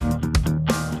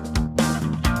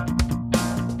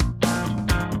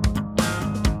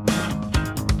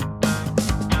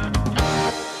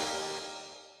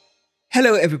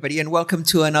Hello, everybody, and welcome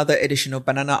to another edition of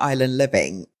Banana Island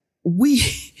Living.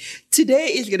 Today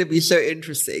is going to be so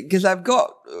interesting because I've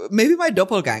got maybe my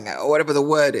doppelganger or whatever the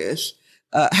word is.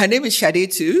 Her name is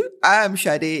Shade too. I am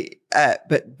Shade.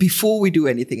 But before we do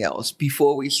anything else,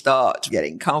 before we start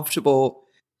getting comfortable,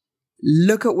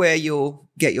 look at where you'll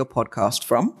get your podcast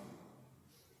from.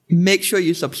 Make sure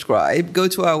you subscribe. Go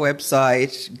to our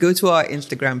website. Go to our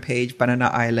Instagram page, Banana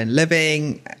Island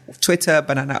Living, Twitter,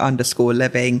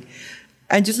 banana_living.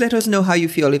 And just let us know how you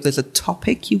feel. If there's a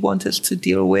topic you want us to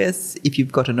deal with, if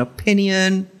you've got an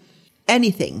opinion,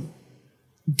 anything,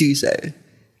 do so.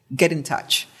 Get in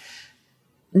touch.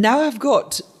 Now I've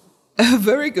got a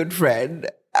very good friend,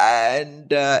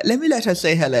 and let me let her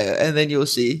say hello, and then you'll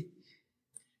see.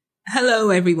 Hello,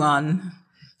 everyone.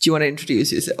 Do you want to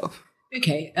introduce yourself?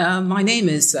 Okay, my name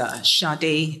is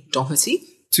Shade Doherty.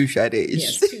 Two Shades.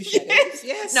 Yes, two Shades,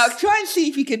 yes. Now, try and see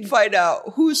if you can find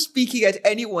out who's speaking at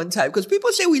any one time, because people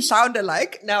say we sound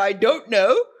alike. Now, I don't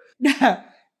know. Now,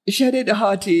 Shade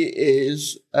Doherty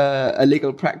is a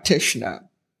legal practitioner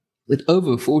with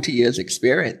over 40 years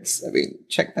experience. I mean,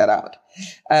 check that out.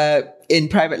 In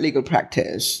private legal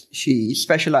practice, she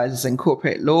specializes in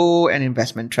corporate law and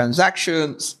investment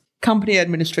transactions, company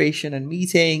administration and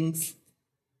meetings,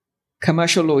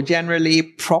 commercial law generally,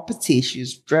 property,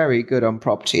 she's very good on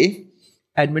property,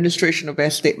 administration of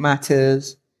estate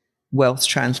matters, wealth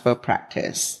transfer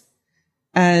practice.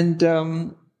 And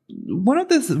one of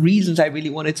the reasons I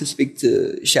really wanted to speak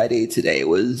to Shade today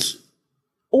was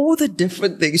all the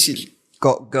different things she's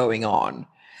got going on.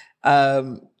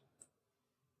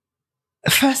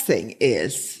 First thing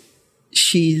is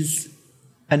she's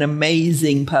an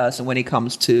amazing person when it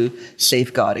comes to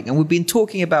safeguarding. And we've been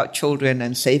talking about children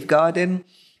and safeguarding,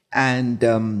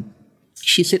 and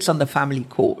she sits on the family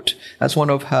court. That's one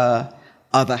of her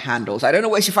other handles. I don't know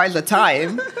where she finds the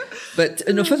time, but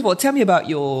first of all, tell me about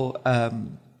your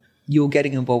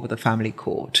getting involved with the family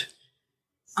court.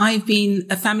 I've been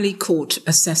a family court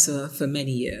assessor for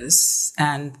many years,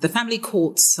 and the family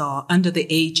courts are under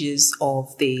the aegis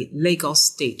of the Lagos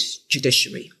State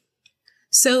Judiciary.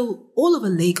 So all over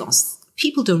Lagos,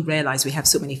 people don't realize we have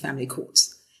so many family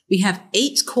courts. We have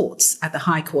 8 courts at the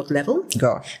high court level.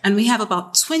 Gosh. And we have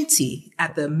about 20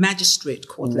 at the magistrate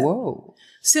court level. Whoa.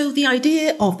 So the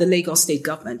idea of the Lagos state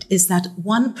government is that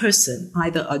one person,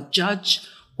 either a judge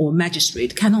or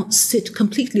magistrate, cannot sit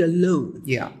completely alone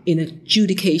in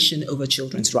adjudication over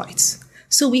children's rights.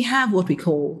 So we have what we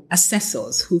call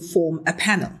assessors who form a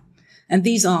panel. And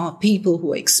these are people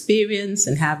who are experienced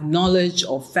and have knowledge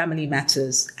of family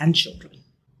matters and children.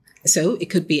 So it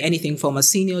could be anything from a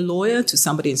senior lawyer to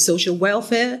somebody in social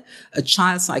welfare, a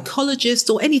child psychologist,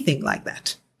 or anything like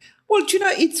that. Well, do you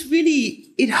know,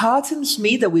 it heartens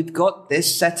me that we've got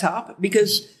this set up,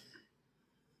 because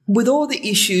with all the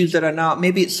issues that are now,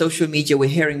 maybe it's social media, we're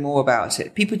hearing more about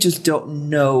it. People just don't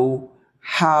know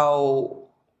how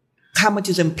much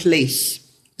is in place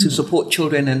to support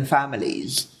children and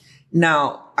families.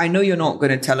 Now, I know you're not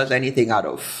going to tell us anything out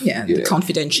of... the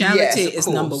confidentiality is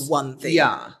number one thing.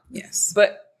 Yeah. Yes.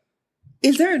 But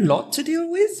is there a lot to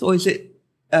deal with, or is it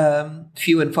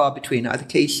few and far between? Are the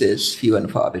cases few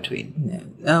and far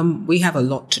between? No. We have a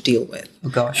lot to deal with. Oh,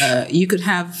 gosh. You could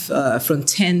have from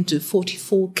 10 to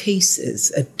 44 cases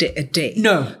a day.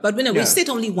 No. But we sit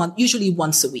usually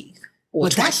once a week. Or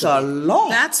that's a lot.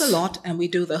 That's a lot. And we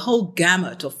do the whole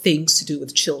gamut of things to do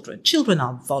with children. Children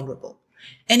are vulnerable.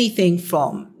 Anything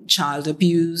from child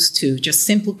abuse to just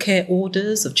simple care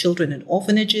orders of children in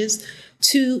orphanages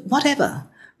to whatever.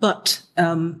 But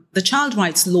the child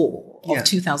rights law of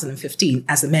 2015,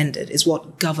 as amended, is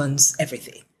what governs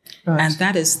everything. Right. And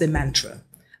that is the mantra.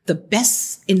 The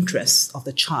best interest of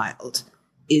the child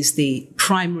is the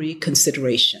primary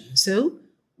consideration. So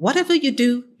whatever you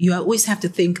do, you always have to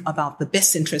think about the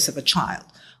best interest of a child.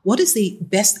 What is the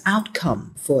best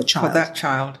outcome for a child? For that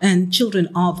child. And children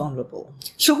are vulnerable.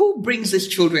 So who brings these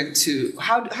children to,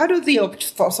 how do the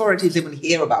authorities even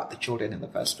hear about the children in the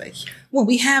first place? Well,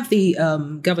 we have the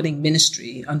governing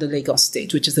ministry under Lagos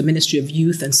State, which is the Ministry of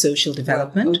Youth and Social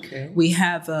Development. Well, okay. We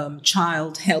have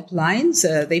child helplines.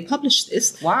 They publish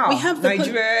this. Wow. We have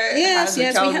Nigeria has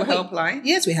a child helpline?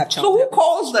 Yes, we have child So who helplines.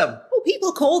 calls them?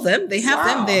 People call them. They have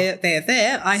them. They're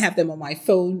there. I have them on my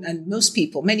phone, and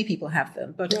many people have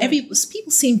them. But people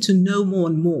seem to know more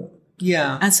and more.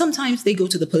 Yeah. And sometimes they go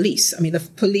to the police. I mean, the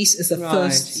police is the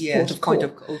first port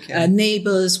of call.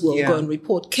 Neighbors will go and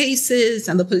report cases,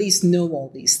 and the police know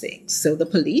all these things. So the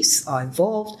police are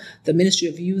involved, the Ministry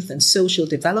of Youth and Social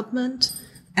Development,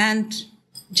 and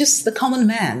just the common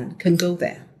man can go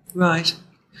there. Right.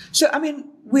 So, I mean,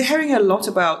 we're hearing a lot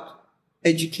about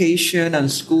education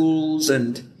and schools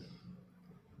and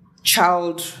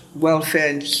child welfare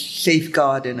and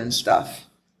safeguarding and stuff.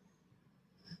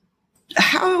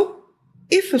 How,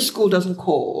 if a school doesn't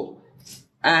call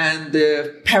and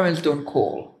the parents don't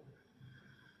call,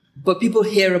 but people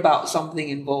hear about something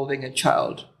involving a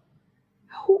child,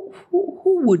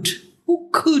 who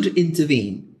could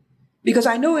intervene? Because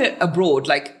I know abroad,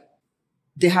 like,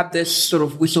 they have this sort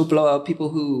of whistleblower, people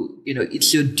who,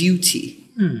 it's your duty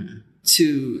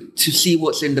to see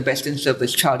what's in the best interest of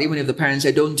this child, even if the parents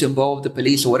say don't involve the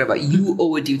police or whatever. You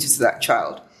owe a duty to that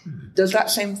child. Does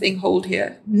that same thing hold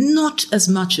here? Not as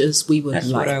much as we would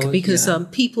like, because yeah.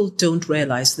 People don't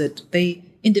realize that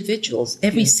individuals,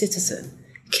 every citizen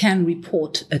can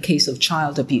report a case of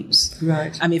child abuse.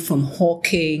 Right. I mean, from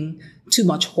too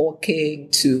much hawking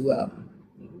to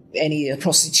any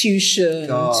prostitution,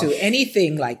 to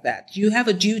anything like that. You have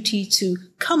a duty to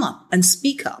come up and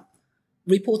speak up.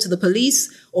 Report to the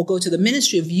police or go to the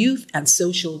Ministry of Youth and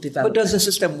Social Development. But does the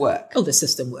system work? Oh, the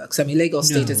system works. I mean, Lagos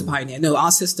State is a pioneer. No,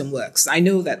 our system works. I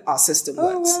know that our system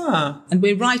works. Wow. And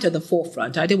we're right at the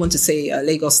forefront. I don't want to say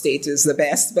Lagos State is the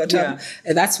best, but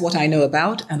that's what I know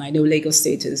about. And I know Lagos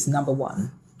State is number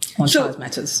one on child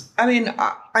matters. I mean,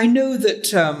 I know that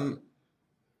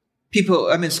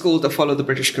schools that follow the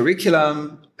British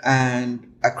curriculum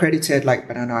and accredited like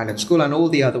Banana Island School and all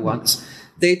the other ones,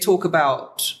 they talk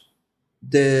about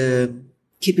the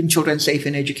keeping children safe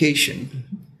in education.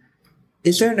 Mm-hmm.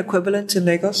 Is there an equivalent in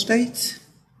Lagos State?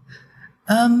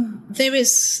 There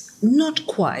is not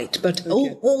quite, but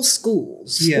all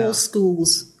schools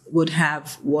would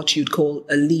have what you'd call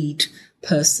a lead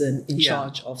person in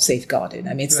charge of safeguarding.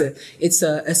 I mean, it's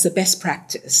a best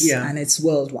practice, and it's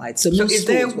worldwide. So most is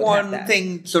there schools would have one that.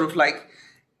 thing, sort of like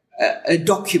a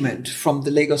document from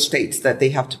the Lagos State that they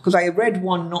have to? Because I read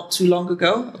one not too long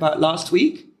ago, about last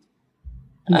week.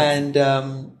 And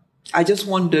I just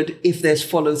wondered if there's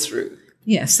follow through.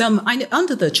 Yes,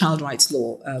 under the child rights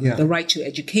law, the right to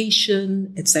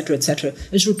education, et cetera,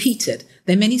 is repeated.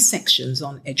 There are many sections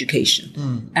on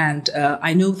education. And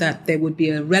I know that there would be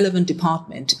a relevant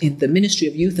department in the Ministry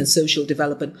of Youth and Social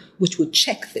Development which would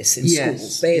check this in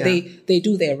schools. They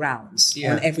do their rounds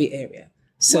on every area.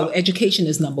 So education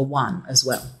is number one as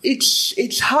well.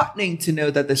 It's heartening to know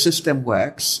that the system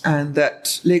works and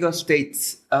that Lagos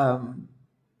State...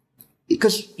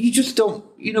 because you just don't,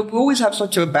 we always have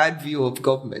such a bad view of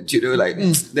government,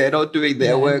 they're not doing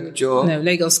their work, Joe. No,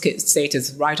 Lagos State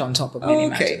is right on top of many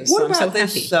matters. What so about I'm so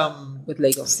this, happy with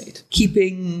Lagos State?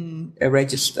 Keeping a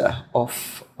register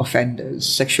of offenders,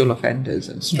 sexual offenders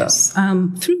and stuff? Yes.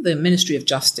 Through the Ministry of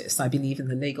Justice, I believe in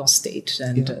the Lagos State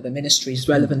and the ministry's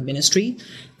relevant ministry,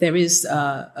 there is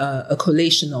a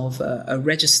collation of a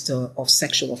register of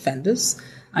sexual offenders.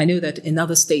 I know that in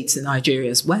other states in Nigeria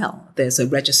as well, there's a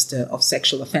register of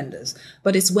sexual offenders.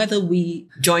 But it's whether we...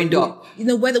 Joined up.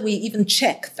 Whether we even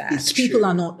check that. It's People true.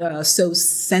 are not so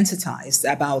sensitized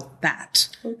about that.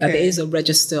 There is a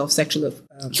register of sexual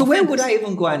offenders. So where would I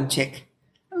even go and check?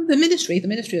 The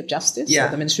Ministry of Justice, or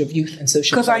the Ministry of Youth and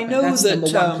Social Because I Development. know That's that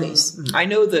number one place. I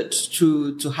know that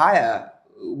to hire,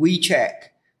 we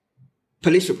check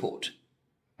police report.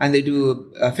 And they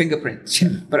do a fingerprint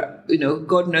check. But,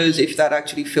 God knows if that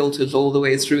actually filters all the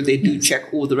way through. They do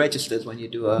check all the registers when you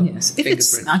do a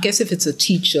fingerprint. I guess if it's a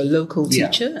teacher, local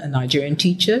teacher, a Nigerian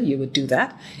teacher, you would do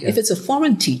that. Yeah. If it's a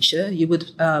foreign teacher, you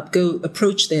would go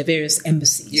approach their various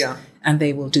embassies. Yeah. And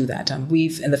they will do that. And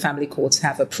we've, in the family courts,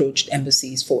 have approached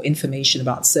embassies for information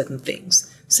about certain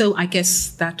things. So I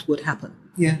guess that would happen.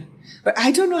 Yeah. But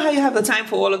I don't know how you have the time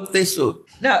for all of this. So.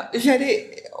 Now,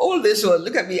 Shade, all this one,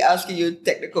 look at me asking you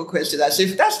technical questions as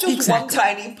if that's just one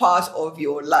tiny part of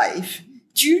your life.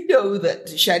 Do you know that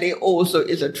Shade also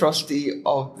is a trustee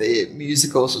of the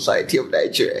Musical Society of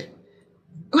Nigeria?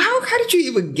 How did you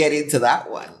even get into that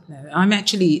one? I'm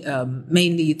actually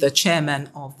mainly the chairman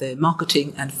of the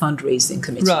Marketing and Fundraising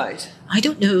Committee. Right. I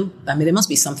don't know. I mean, there must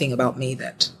be something about me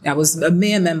that I was a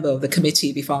mere member of the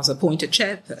committee before I was appointed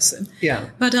chairperson. Yeah.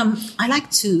 But I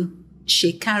like to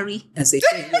shekari, as they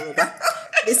say in Yoruba.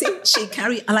 They say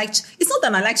shekari. It's not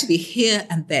that I like to be here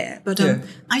and there, but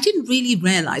I didn't really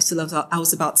realize till I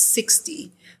was about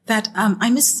 60 that I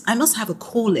must have a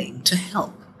calling to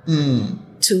help,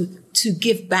 to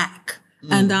give back.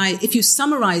 And if you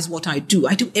summarize what I do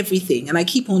everything, and I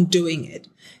keep on doing it,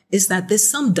 is that there's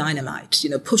some dynamite,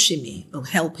 pushing me. Oh,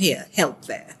 help here, help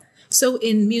there. So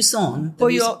in Muson...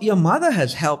 Well, your mother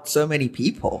has helped so many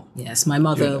people. Yes, my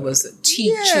mother was a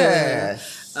teacher.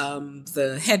 Yes.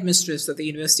 the headmistress of the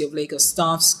University of Lagos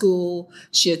Staff School.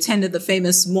 She attended the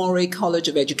famous Moray College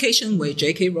of Education, where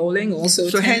J.K. Rowling also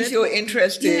attended. So hence your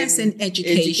interest in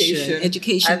education, and then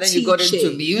teaching. you got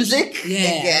into music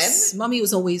yes. again. Mummy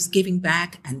was always giving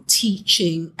back and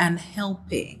teaching and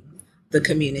helping the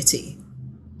community.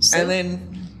 So, And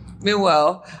then,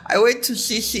 meanwhile, I went to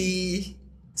CC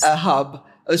Hub.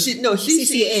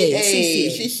 CCA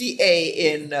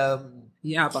in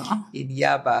Yaba. in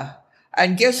Yaba.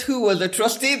 And guess who was the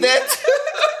trustee then?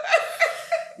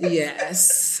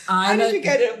 Yes. How did you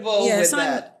get involved with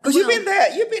that? Because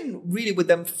you've been really with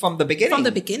them from the beginning. From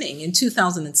the beginning, in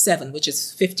 2007, which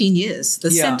is 15 years,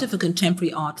 the Center for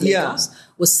Contemporary Art Lagos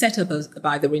was set up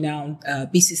by the renowned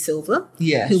B.C. Silver,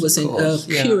 who was a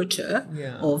curator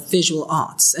of visual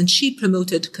arts, and she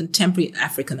promoted contemporary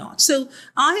African art. So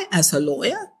I, as her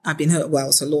lawyer, I've been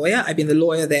the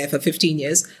lawyer there for 15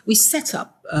 years. We set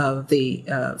up the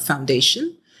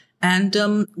foundation. And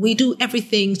we do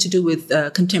everything to do with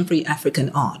contemporary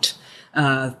African art.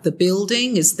 The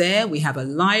building is there. We have a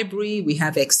library. We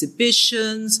have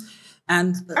exhibitions.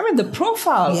 And I mean, the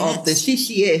profile of the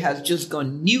CCA has just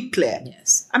gone nuclear.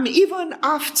 Yes. I mean, even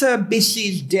after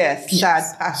Bissie's death,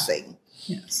 sad passing,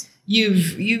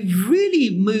 you've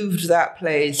really moved that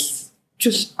place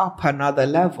just up another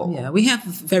level. Yeah, we have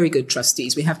very good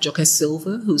trustees. We have Joke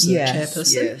Silva, who's the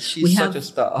chairperson. Yes, she's such a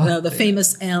star. The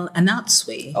famous El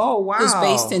Anatswe. Oh, wow. Who's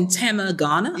based in Tema,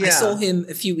 Ghana. Yeah. I saw him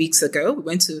a few weeks ago. We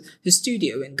went to his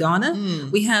studio in Ghana.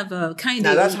 We have a kind of...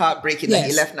 Now, that's heartbreaking that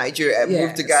he left Nigeria and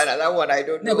moved to Ghana. That one, I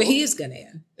don't know. No, but he is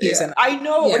Ghanaian. I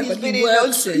know, but he's been he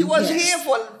was here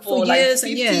for like years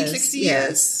 50, and years. 60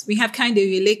 years. We have kind of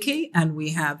Ileke, and we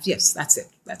have, that's it.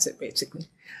 That's it, basically.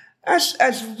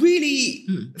 That's really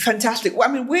fantastic. I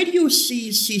mean, where do you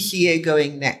see CCA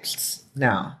going next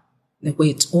now?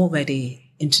 It's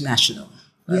already international.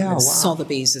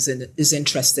 Sotheby's is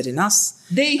interested in us.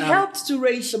 They helped to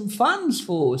raise some funds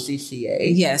for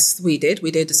CCA. Yes, we did.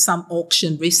 We did some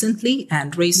auction recently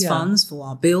and raised funds for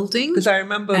our building. Because I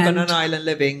remember Banana Island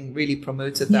Living really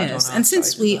promoted that. Yes, and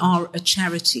since we are a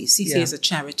charity, CCA is a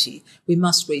charity, we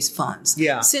must raise funds.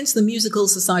 Yeah. Since the Musical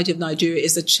Society of Nigeria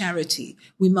is a charity,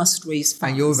 we must raise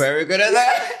funds. And you're very good at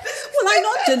that. Well, I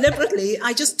not deliberately.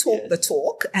 I just talk the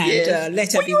talk and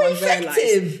let everyone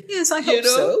realize. Yes, I hope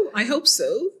so. I hope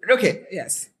so. Okay.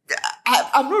 Yes.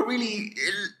 I'm not really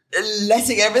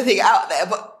letting everything out there,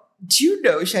 but do you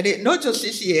know, Shadi, not just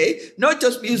CCA, not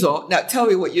just Muso. Now tell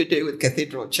me what you're doing with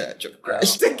Cathedral Church of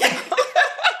Christ.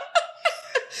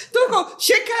 Don't go,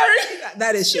 Shekari.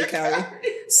 That is Shekari.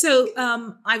 So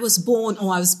I was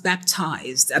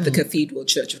baptized at the Cathedral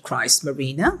Church of Christ,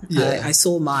 Marina. Yeah. I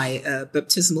saw my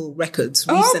baptismal records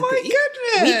recently. Oh my goodness.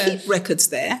 We keep records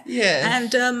there. Yeah.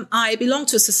 And I belong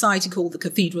to a society called the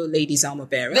Cathedral Ladies Alma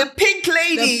Bearer. The Pink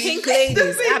Ladies. The Pink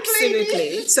Ladies,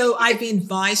 absolutely. So I've been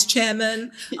vice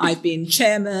chairman, I've been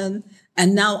chairman,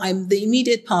 and now I'm the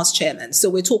immediate past chairman. So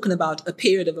we're talking about a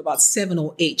period of about 7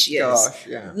 or 8 years. Gosh,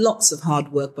 yeah. Lots of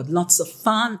hard work, but lots of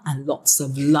fun and lots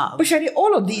of love. But Shadi,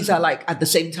 all of these are like at the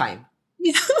same time.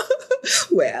 Yeah.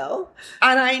 Well.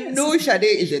 And I know Shadi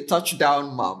is a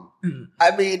touchdown mom.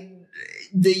 I mean,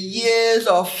 the years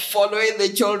of following the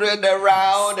children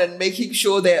around and making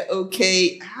sure they're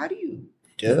okay. How do you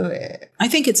do it? I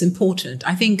think it's important.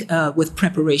 I think with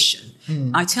preparation,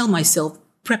 I tell myself,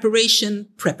 preparation.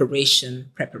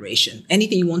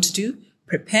 Anything you want to do,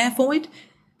 prepare for it.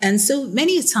 And so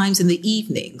many times in the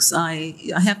evenings, I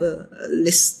have a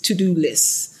list, to-do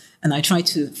list, and I try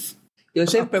to... You're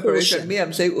saying preparation. Me,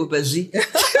 I'm saying ubazi.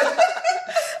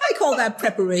 I call that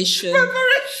preparation.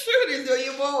 Preparation is the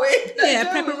Yoruba way.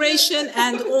 Yeah, preparation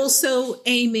and also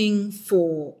aiming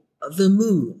for the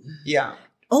moon. Yeah.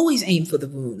 Always aim for the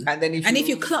moon. And then if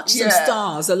you clutch some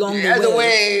stars along the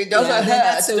way, it doesn't hurt,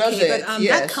 that's okay. does it? But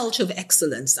that culture of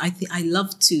excellence, I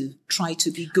love to try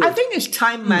to be good. I think it's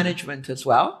time management as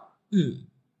well.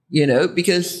 You know,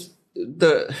 because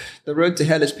the road to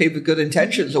hell is paved with good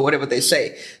intentions or whatever they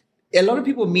say. A lot of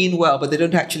people mean well, but they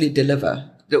don't actually deliver.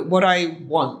 What I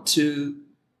want to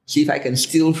see if I can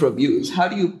steal from you is how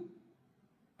do you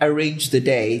arrange the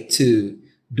day to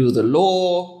do the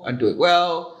law and do it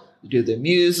well, do the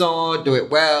Muson, do it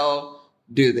well,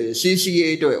 do the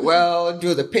CCA, do it well,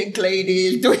 do the Pink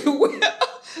Ladies, do it well,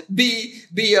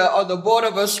 be on the board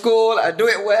of a school and do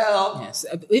it well. Yes,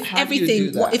 if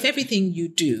everything you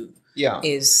do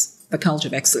is the culture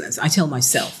of excellence, I tell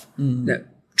myself, no,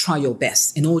 try your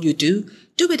best in all you do.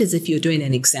 Do it as if you're doing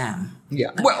an exam.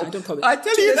 Yeah. Well, I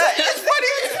tell you that it's funny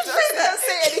you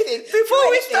say anything. Before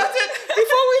we started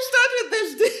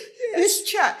this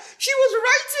chat, she was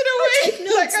writing away.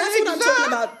 No, that's what I'm talking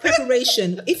about. Preparation.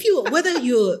 presentation, whether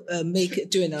you're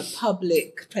doing a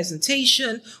public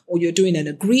presentation or you're doing an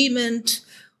agreement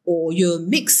or you're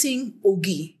mixing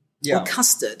ogi or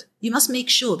custard, you must make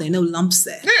sure there are no lumps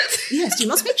there. Yes, you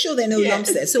must make sure there are no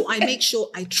lumps there. So I make sure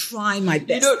I try my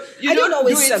best. I don't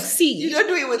always succeed. You don't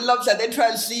do it with lumps and then try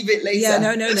and sieve it later. Yeah,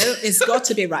 no. It's got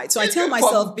to be right. So I tell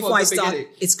myself before I start,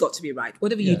 it's got to be right.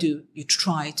 Whatever you do, you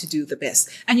try to do the best.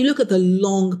 And you look at the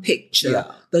long picture.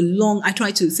 I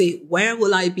try to say, where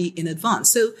will I be in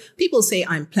advance? So people say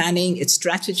I'm planning, it's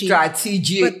strategic.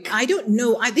 But I don't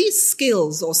know. These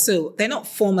skills also, they're not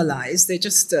formalized. They're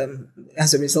just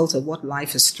as a result of what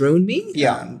life has thrown me.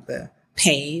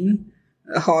 Pain,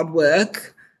 hard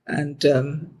work, and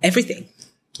everything.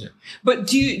 Yeah. But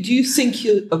do you think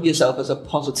of yourself as a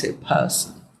positive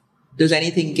person? Does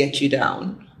anything get you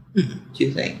down? Mm-hmm. Do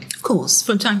you think? Of course,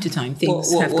 from time to time,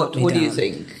 things have got me down. What do you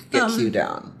think gets you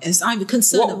down? Yes, I'm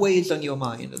concerned. What weighs on your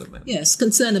mind at the moment? Yes,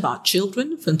 concern about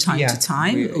children from time to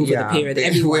time over the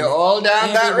period. We're all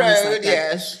down that road, like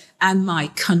that. And my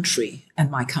country.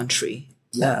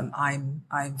 I'm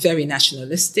very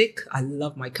nationalistic. I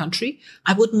love my country.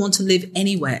 I wouldn't want to live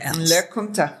anywhere else.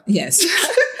 Yes.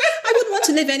 I wouldn't want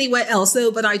to live anywhere else,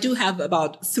 though, but I do have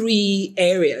about 3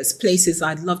 places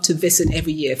I'd love to visit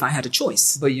every year if I had a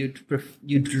choice. But you'd prefer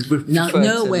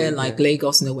nowhere like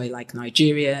Lagos, nowhere like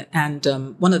Nigeria. And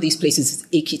one of these places is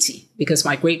Ekiti, because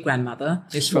my great-grandmother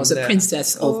was a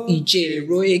princess of Ije,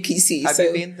 Roy Ekiti. Have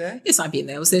you been there? Yes, I've been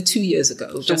there. I was there 2 years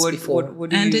ago, just before.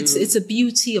 It's a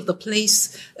beauty of the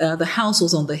place. The house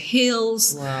was on the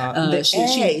hills. Wow.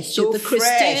 The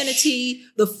Christianity,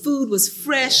 the food was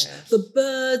fresh. Yes. The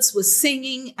birds were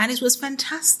singing, and it was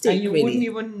fantastic. And you wouldn't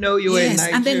even know you were in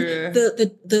Nigeria. And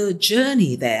then the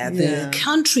journey there, the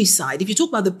countryside. If you talk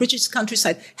about the British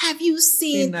countryside, have you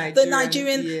seen the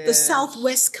Nigerian, the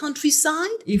southwest countryside?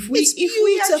 If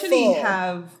we actually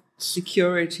have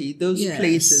security, those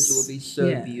places will be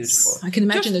so beautiful. I can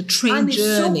imagine a train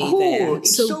journey there.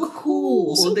 It's so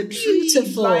cool. So the beautiful.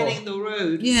 Trees lining the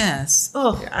road. Yes.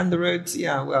 Oh, and the roads.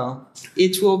 Yeah. Well,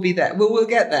 it will be there. We'll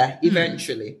get there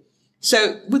eventually.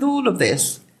 So, with all of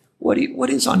this, what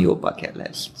is on your bucket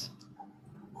list?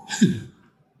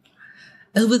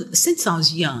 Since I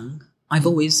was young, I've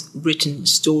always written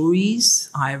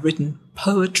stories. I've written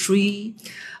poetry.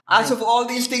 Out of all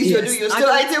these things you're doing, you're still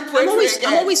writing poetry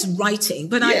I'm always writing,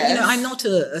 but I'm not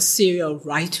a serial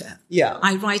writer. Yeah.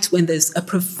 I write when there's a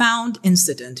profound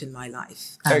incident in my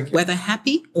life, whether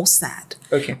happy or sad,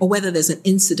 or whether there's an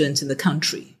incident in the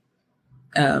country.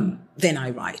 Then I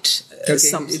write.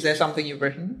 Is there something you've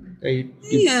written?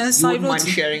 Yes, you wouldn't mind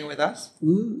sharing it with us?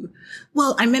 Ooh.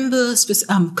 Well, I remember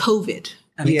COVID.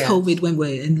 COVID, when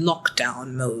we're in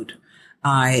lockdown mode,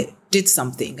 I did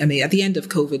something. at the end of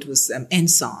COVID was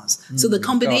EndSARS. So the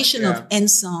combination of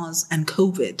EndSARS and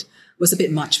COVID was a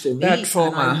bit much for me. That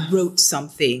trauma. And I wrote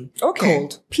something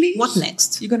called What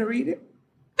Next? You going to read it?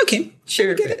 Okay.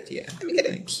 Share it. Yeah. Let me get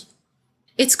it.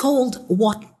 It's called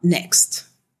What Next?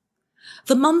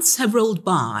 The months have rolled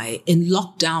by in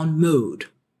lockdown mode.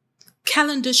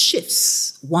 Calendar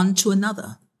shifts one to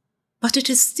another, but it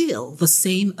is still the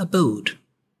same abode.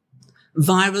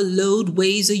 Viral load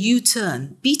weighs a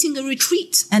U-turn, beating a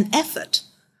retreat and effort.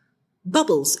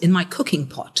 Bubbles in my cooking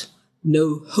pot.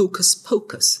 No hocus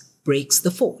pocus breaks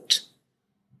the fort.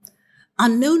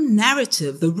 Unknown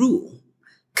narrative the rule.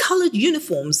 Colored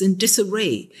uniforms in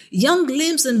disarray. Young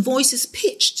limbs and voices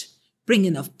pitched,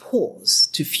 bringing a pause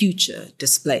to future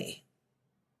display.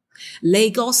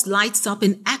 Lagos lights up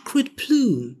in acrid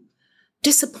plume.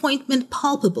 Disappointment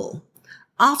palpable.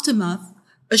 Aftermath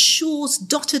assures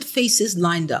dotted faces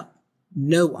lined up.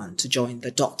 No one to join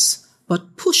the dots,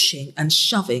 but pushing and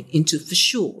shoving into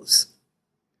fissures.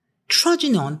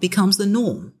 Trudging on becomes the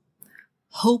norm.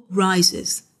 Hope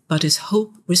rises, but is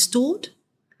hope restored?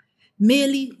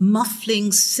 Merely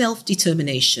muffling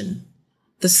self-determination.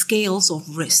 The scales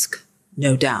of risk,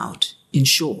 no doubt,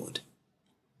 insured.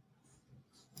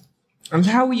 And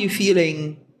how were you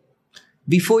feeling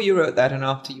before you wrote that and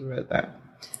after you wrote that?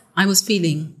 I was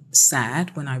feeling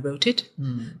sad when I wrote it,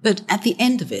 but at the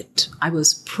end of it, I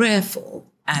was prayerful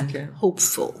and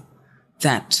hopeful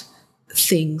that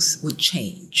things would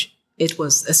change. It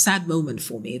was a sad moment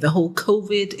for me, the whole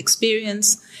COVID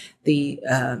experience, the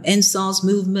EndSARS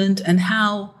movement, and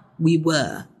how we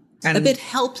were a bit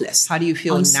helpless. How do you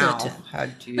feel uncertain.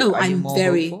 now? I'm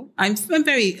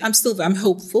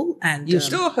hopeful, and you're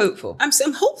still hopeful. I'm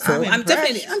hopeful. I'm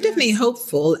definitely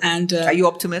hopeful. And are you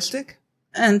optimistic?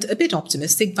 and a bit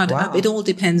optimistic, but Wow. it all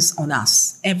depends on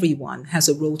us. Everyone has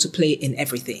a role to play in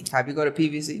everything. Have you got a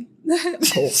PVC?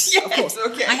 Of course, of course.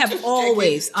 Okay. I have Just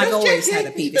always, checking. I've Just always checking.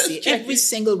 had a PVC. Just checking. Every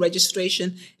single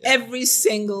registration, every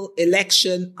single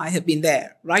election, I have been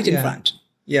there, right in Yeah. front.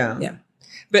 Yeah. Yeah.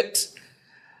 But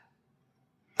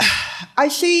I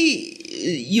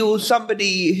see you're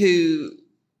somebody who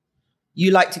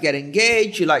you like to get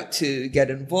engaged, you like to get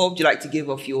involved, you like to give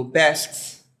off your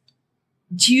best.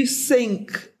 Do you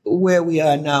think where we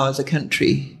are now as a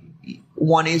country,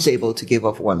 one is able to give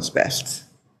off one's best?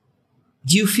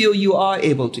 Do you feel you are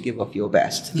able to give off your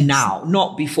best now,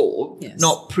 not before, Yes.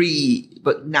 not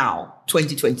but now,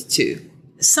 2022?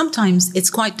 Sometimes it's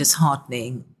quite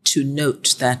disheartening to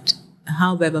note that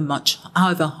however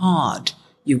hard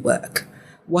you work,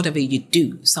 whatever you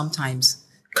do, sometimes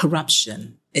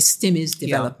corruption extinguishes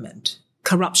development.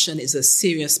 Corruption is a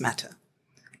serious matter.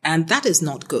 And that is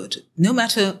not good. No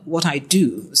matter what I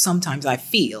do, sometimes I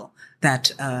feel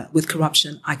that with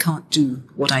corruption, I can't do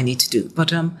what I need to do.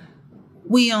 But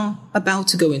we are about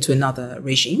to go into another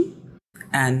regime,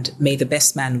 and may the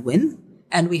best man win.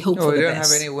 And we hope for we the don't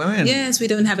best. have any women. Yes, we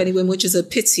don't have any women, which is a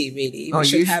pity, really. We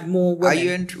should have more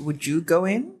women. Would you go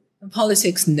in?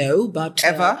 Politics, no, but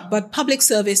Ever? But public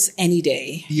service, any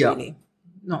day. Yeah. Really,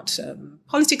 not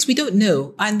politics. We don't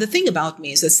know. And the thing about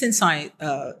me is that since I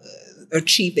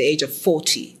achieved the age of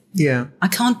 40, Yeah. I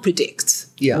can't predict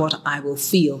what I will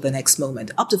feel the next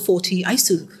moment. Up to 40, I used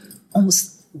to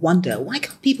almost wonder, why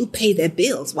can't people pay their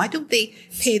bills? Why don't they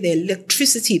pay their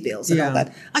electricity bills and all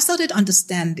that? I started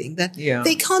understanding that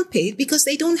they can't pay it because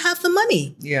they don't have the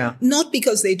money. Yeah. Not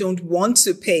because they don't want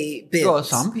to pay bills. Well,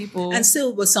 some people. And so,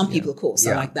 well, some people, of course,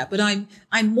 are like that. But I'm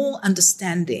more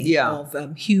understanding of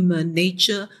human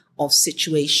nature, of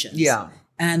situations. Yeah.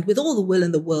 And with all the will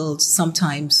in the world,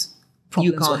 sometimes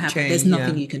problems will can't happen. change, There's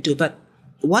nothing you can do. But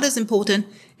what is important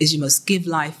is you must give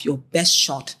life your best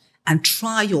shot and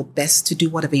try your best to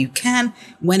do whatever you can,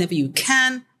 whenever you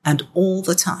can, and all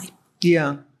the time.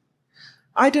 Yeah.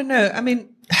 I don't know. I mean,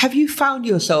 have you found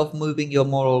yourself moving your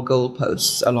moral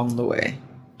goalposts along the way?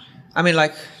 I mean,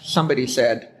 like somebody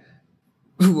said,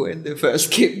 when they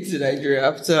first came to Nigeria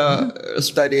after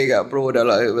studying abroad,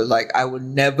 it was like, I will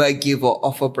never give or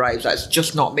offer bribes. That's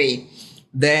just not me.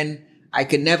 Then I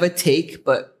can never take,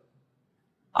 but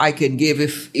I can give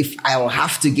if I will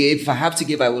have to give. If I have to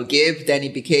give, I will give. Then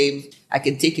it became, I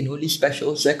can take in only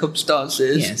special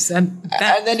circumstances. Yes. And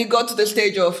then it got to the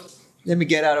stage of, let me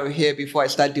get out of here before I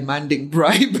start demanding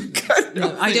bribe.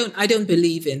 No, I don't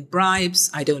believe in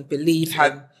bribes. I don't believe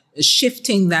in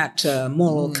shifting that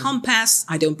moral compass.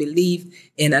 I don't believe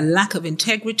in a lack of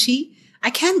integrity. I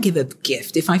can give a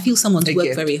gift if I feel someone's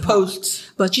worked very hard.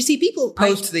 But you see, people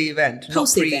post the event,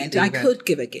 post the event, I could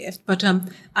give a gift, but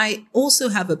I also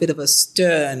have a bit of a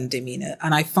stern demeanor,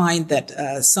 and I find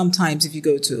that sometimes if you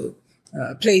go to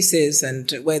places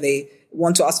and where they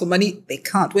want to ask for money, they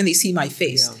can't when they see my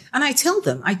face, and I tell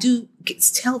them,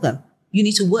 tell them, you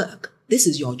need to work. This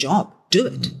is your job. Do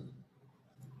it.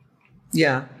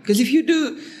 Yeah, because if you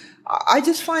do. I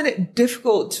just find it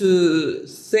difficult to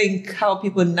think how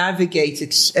people navigate,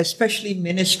 especially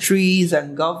ministries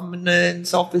and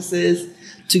governance offices,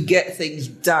 to get things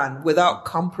done without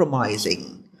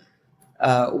compromising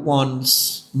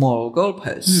one's moral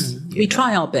goalposts. We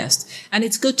try our best, and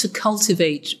it's good to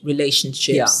cultivate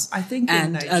relationships. I think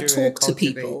and talk to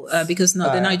people because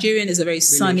the Nigerian is a very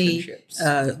sunny,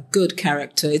 good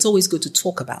character. It's always good to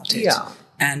talk about it. Yeah.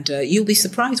 And you'll be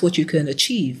surprised what you can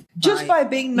achieve. Just by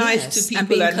being nice to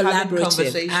people and having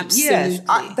conversations. Absolutely.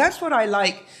 Yes, that's what I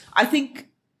like. I think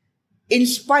in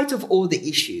spite of all the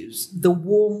issues, the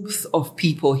warmth of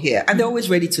people here, and they're always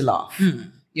ready to laugh.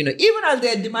 You know, even as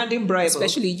they're demanding bribe.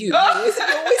 Especially you. You're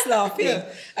always laughing. Yeah.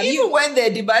 Even when they're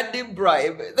demanding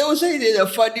bribe, they will say it in a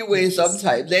funny way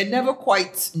sometimes. They're never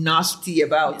quite nasty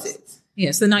about it.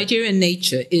 Yes, the Nigerian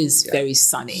nature is very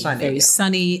sunny.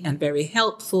 Sunny and very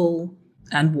helpful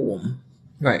and warm.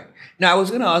 Right. Now, I was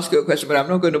going to ask you a question, but I'm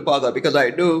not going to bother because I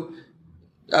know,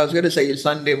 I was going to say it's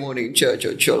Sunday morning church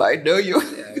or church. I know you.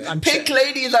 Pink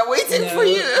ladies are waiting for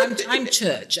you. I'm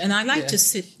church, and I like to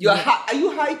sit. Are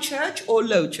you high church or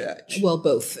low church? Well,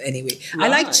 both anyway.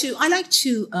 Right. I like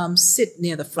to sit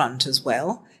near the front as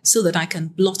well, so that I can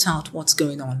blot out what's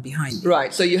going on behind me.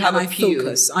 Right. So you have a pew.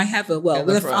 Focus. I have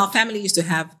our family used to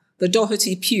have The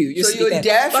Doherty pew used So to be you're there.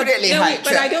 definitely high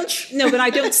but I church. don't. But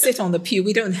I don't sit on the pew.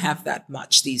 We don't have that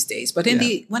much these days. But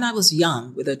when I was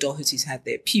young, where the Dohertys had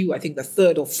their pew, I think the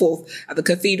third or fourth at the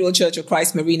Cathedral Church of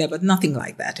Christ Marina, but nothing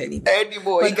like that anymore.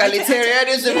 But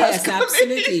egalitarianism has yes, come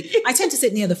absolutely. in. I tend to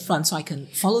sit near the front so I can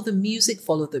follow the music,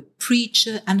 follow the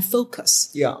preacher, and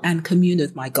focus and commune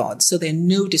with my God. So there are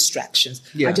no distractions.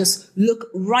 Yeah. I just look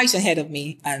right ahead of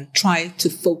me and try to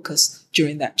focus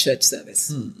during that church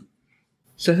service.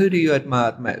 So who do you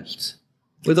admire most?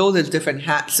 With all those different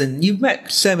hats, and you've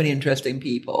met so many interesting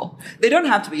people. They don't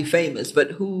have to be famous,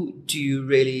 but who do you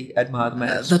really admire the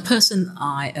most? The person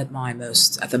I admire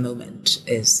most at the moment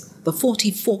is the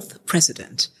 44th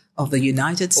president of the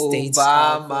United States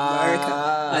of America.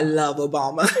 I love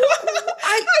Obama.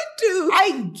 I do.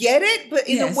 I get it, but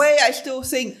in a way, I still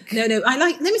think... No,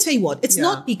 let me tell you what. It's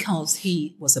not because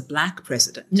he was a black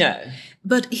president. No.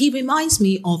 But he reminds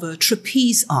me of a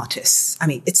trapeze artist. I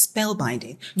mean, it's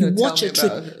spellbinding. You watch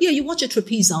a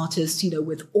trapeze artist,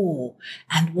 with awe.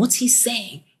 And what's he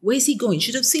saying? Where's he going? You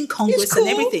should have seen Congress and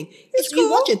everything. You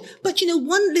watch it. But,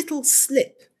 one little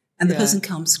slip and the person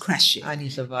comes crashing. And he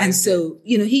survived. And so,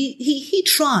 he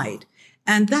tried.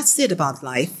 And that's it about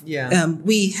life. Yeah.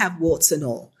 We have warts and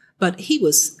all. But he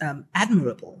was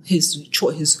admirable. His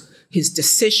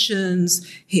decisions,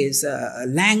 his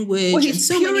language, well, and his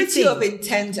so purity many of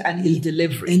intent and his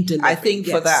delivery. I think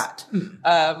for that.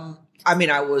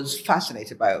 I was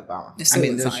fascinated by Obama.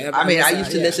 I used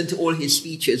to listen to all his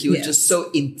speeches. He was just so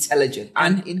intelligent.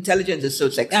 And intelligence is so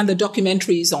sexy. And the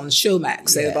documentaries on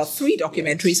Showmax. There are about 3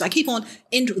 documentaries. I keep on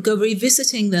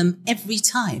revisiting them every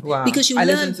time. Wow. Because you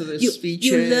learn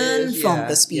from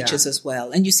the speeches as well.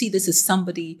 And you see this as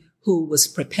somebody who was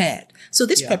prepared. So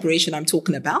this preparation I'm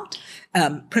talking about,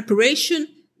 preparation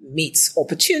meets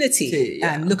opportunity.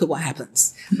 And look at what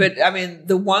happens. But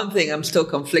the one thing I'm still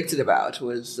conflicted about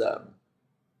was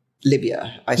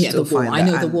Libya. I still find that. I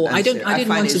know the war. I didn't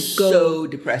want to go. So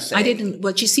depressing.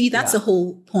 But you see, that's the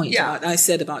whole point. I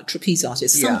said about trapeze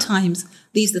artists. Sometimes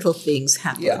these little things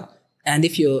happen. Yeah. And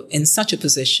if you're in such a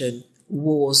position,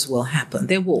 wars will happen.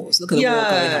 They're wars. Look at the war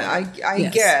going on. I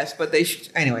guess, but they should.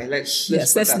 Anyway, let's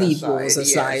leave wars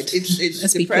aside. Yes.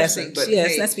 It's depressing, but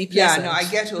let's be pleasant. I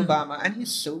get Obama, and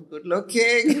he's so good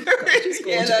looking. He's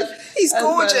gorgeous. He's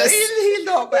gorgeous. He's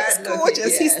not bad. He's gorgeous.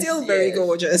 Yes, he's still very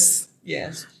gorgeous.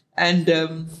 Yes.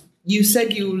 And you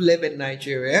said you live in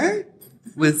Nigeria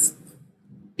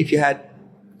if you had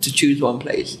to choose one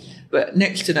place. But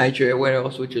next to Nigeria, where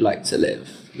else would you like to live?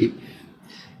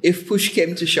 If push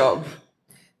came to shove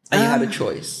and you had a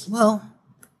choice. Well,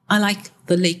 I like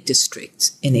the Lake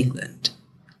District in England.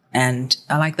 And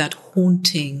I like that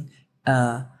haunting,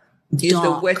 it's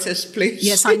the wettest place.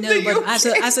 Yes, I know. But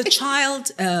as a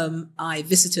child, I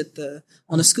visited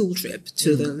on a school trip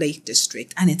to the Lake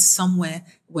District, and it's somewhere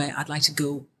where I'd like to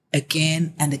go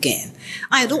again and again.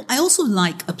 I also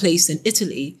like a place in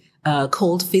Italy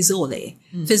called Fiesole.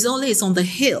 Fiesole is on the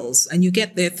hills, and you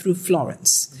get there through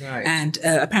Florence. Right. And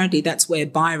apparently that's where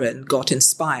Byron got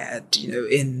inspired,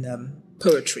 in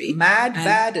poetry.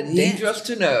 Bad, and dangerous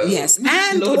to know. Yes.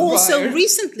 And Lord also Byron.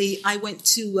 Recently I went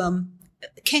to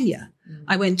Kenya.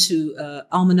 I went to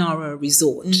Almanara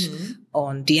Resort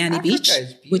on Diani Beach,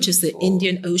 which is the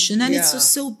Indian Ocean. And it's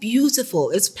just so beautiful.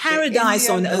 It's paradise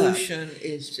on earth. The Indian Ocean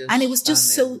is just and it was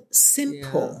just so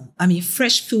simple. Yeah.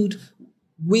 Fresh food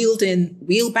wheeled in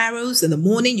wheelbarrows in the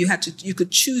morning. You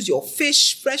could choose your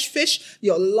fish, fresh fish,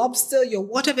 your lobster, your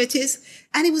whatever it is.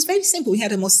 And it was very simple. We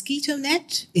had a mosquito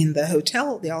net in the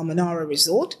hotel, the Almanara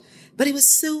Resort. But it was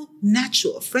so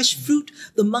natural. Fresh fruit.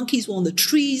 The monkeys were on the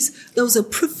trees. There was a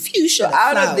profusion of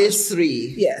flowers. Out of these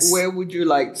 3, where would you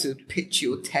like to pitch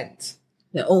your tent?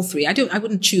 No, all 3. I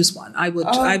wouldn't choose one. I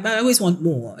always want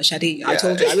more, Shadi. I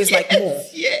told you, I always like more.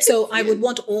 So I would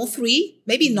want all 3,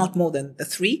 maybe not more than the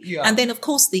 3. Yeah. And then, of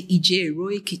course, the Ije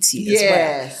Roikiti as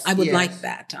well. I would like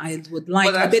that. I would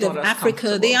like a bit of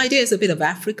Africa. The idea is a bit of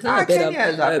Africa. Kenya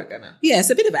is Africa now. Yes,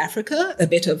 a bit of Africa, a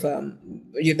bit of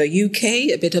the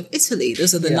UK, a bit of Italy.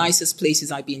 Those are the nicest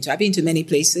places I've been to. I've been to many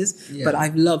places, but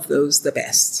I've loved those the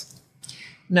best.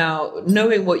 Now,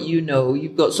 knowing what you know,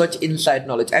 you've got such inside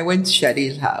knowledge. I went to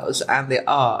Shadi's house and the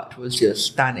art was just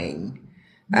stunning.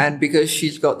 And because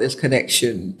she's got this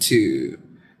connection to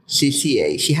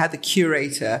CCA, she had the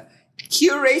curator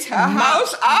curate her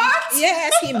house art.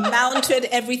 Yes, he mounted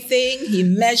everything. He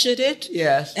measured it.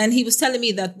 Yes. And he was telling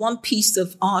me that one piece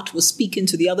of art was speaking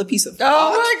to the other piece of art.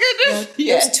 Oh, my goodness.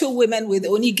 Yes. Those 2 women with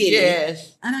onigiri.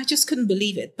 Yes. And I just couldn't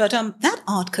believe it. But that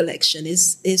art collection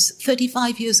is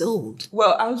 35 years old.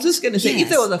 Well, I was just going to say, if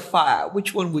there was a fire,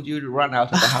 which one would you run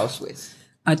out of the house with?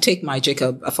 I'd take my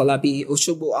Jacob Afolabi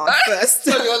Oshogbo art first.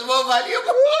 So it was more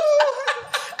valuable.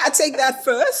 I'd take that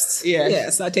first.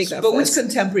 Yes, I'd take that but first. which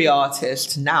contemporary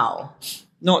artist now,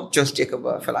 not just Jacob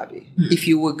Afolabi, if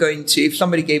you were going to, if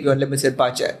somebody gave you a limited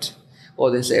budget, or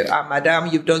they say, Madam,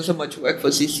 you've done so much work for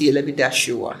CC, let me dash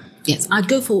you one. Yes, I'd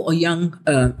go for a young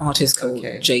artist called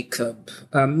Jacob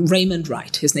Raymond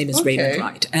Wright. His name is Raymond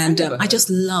Wright. And I just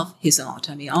love his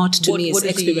art. I mean, art to me is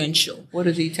experiential. What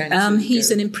does he tend to do? He's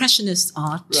an impressionist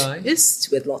artist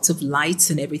with lots of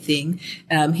lights and everything.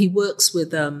 He works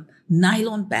with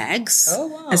nylon bags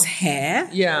as hair.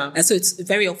 Yeah. And so it's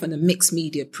very often a mixed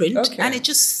media print. Okay. And it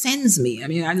just sends me. I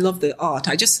mean, I love the art.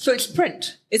 So it's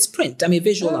print? It's print. I mean,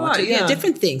 visual art. Right, yeah,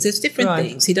 different things. It's different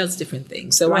things. He does different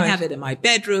things. So I have it in my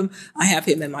bedroom. I have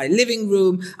him in my living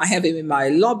room. I have him in my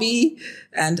lobby.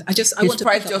 And I His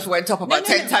price just went up about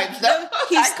 10 times now.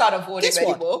 I can't afford him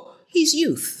anymore. He's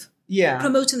youth. Yeah.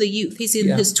 Promoting the youth. He's in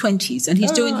his 20s and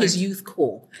he's doing his youth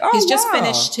core. He's just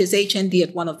finished his HND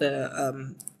at one of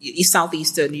the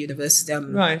Southeastern University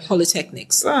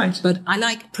polytechnics. Right. But I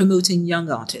like promoting young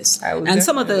artists. And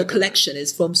some of the collection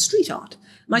is from street art.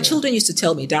 My children used to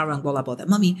tell me, Dara and Bola, that,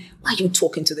 Mummy, why are you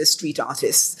talking to this street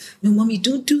artist? No, Mummy,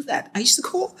 don't do that. He used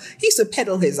to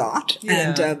peddle his art.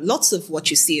 Yeah. And lots of what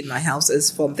you see in my house is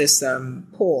from this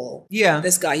Paul. Yeah.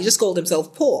 This guy, he just called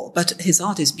himself Paul, but his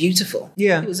art is beautiful.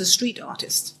 Yeah. He was a street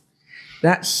artist.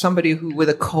 That's somebody who with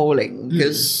a calling,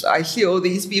 because I see all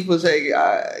these people saying,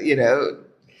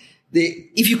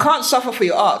 if you can't suffer for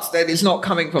your art, then it's not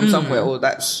coming from somewhere. Or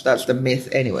that's the myth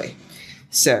anyway.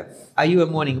 So, are you a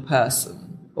morning person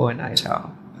or a night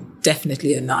owl?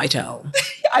 Definitely a night owl.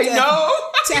 I know.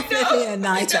 Definitely a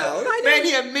night owl.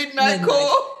 Many a midnight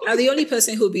call. Now, the only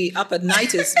person who'll be up at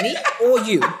night is me or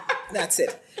you. That's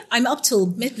it. I'm up till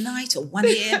midnight or 1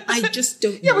 a.m. I just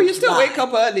don't know. Yeah, but you still wake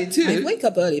up early too. I wake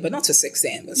up early, but not to 6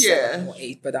 a.m. or 7 or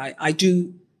 8. But I'm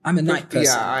a night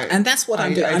person. Yeah, and that's what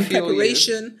I'm doing. I'm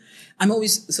preparation. I'm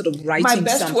always sort of writing something.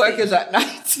 My best work is at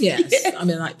night. Yes, I'm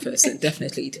a night person,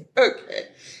 definitely. Okay.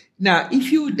 Now,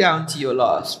 if you were down to your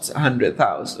last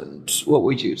 100,000, what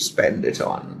would you spend it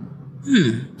on?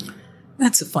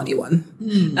 That's a funny one.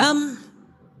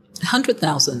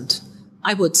 100,000.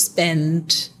 I would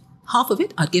spend half of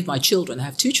it. I'd give my children. I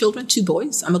have 2 children, 2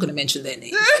 boys. I'm not going to mention their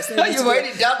names. You've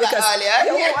already done that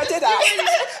earlier. Yeah, I did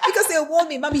that. Because they'll warn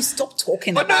me, Mummy, stop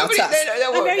talking about us.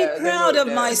 I'm very proud of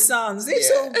my sons. They're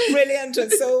so brilliant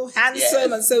and so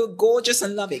handsome and so gorgeous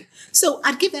and loving. So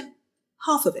I'd give them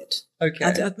half of it. Okay.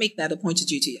 I'd make that a point of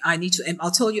duty.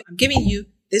 I'll tell you, I'm giving you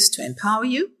this to empower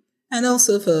you and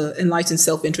also for enlightened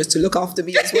self-interest to look after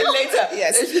me as well. Later.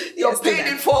 Yes. You're paying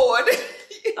it forward.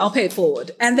 I'll pay it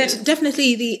forward. And then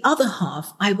definitely the other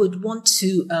half, I would want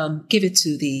to give it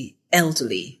to the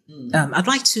elderly. I'd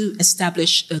like to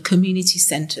establish a community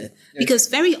center because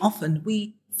very often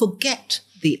we forget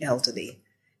the elderly.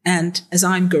 And as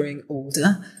I'm growing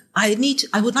older, I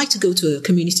would like to go to a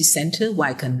community center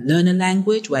where I can learn a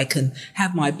language, where I can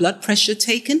have my blood pressure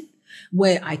taken,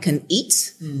 where I can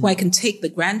eat, where I can take the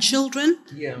grandchildren.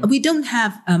 Yeah. We don't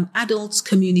have adult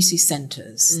community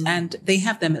centers, and they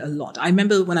have them a lot. I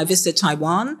remember when I visited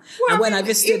Taiwan and when I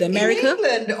visited America. In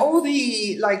England, all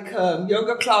the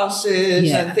yoga classes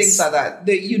and things like that,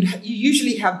 you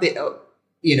usually have the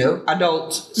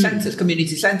adult centers,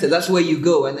 community centers. That's where you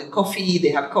go, and then coffee. They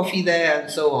have coffee there, and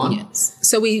so on. Yes.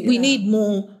 So we need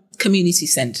more community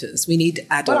centers. We need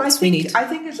adults. But I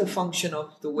think it's a function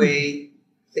of the way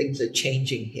things are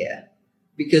changing here,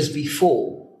 because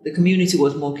before the community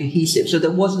was more cohesive, so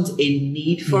there wasn't a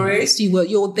need for it. They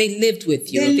lived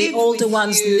with you. The older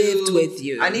ones lived with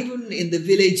you, and even in the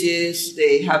villages,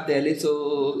 they have their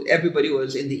little. Everybody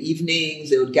was in the evenings.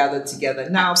 They would gather together.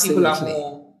 Now people are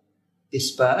more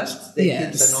dispersed. Their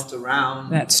kids are not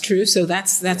around. That's true. So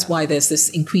that's why there's this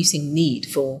increasing need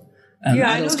for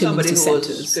I know somebody who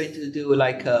was going to do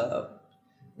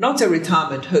not a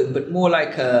retirement home, but more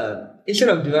like instead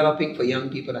of developing for young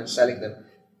people and selling them,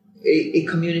 a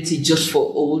community just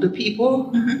for older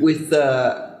people with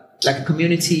like a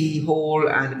community hall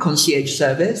and concierge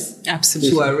service.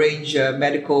 Absolutely. To arrange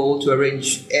medical, to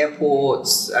arrange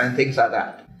airports and things like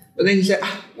that. But then he said,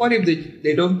 what if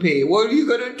they don't pay? What are you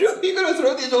going to do? You're going to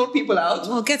throw these old people out?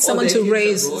 Well, get someone to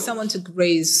raise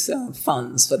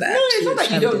funds for that. No, it's not that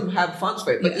you don't have funds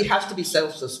for it, but it has to be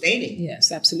self-sustaining.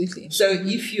 Yes, absolutely. So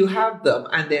if you have them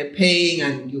and they're paying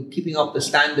and you're keeping up the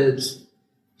standards,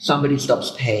 somebody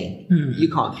stops paying, you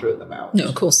can't throw them out. No,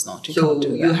 of course not. You So can't do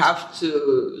that. you have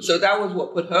to. So that was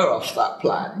what put her off that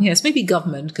plan. Yes, maybe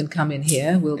government can come in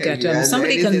here. We'll get Yeah,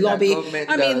 somebody anything can that lobby. government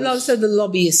I mean, does. so the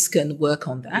lobbyists can work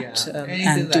on that Anything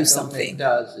and that do government something.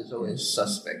 does is always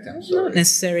suspect. I'm Not sorry.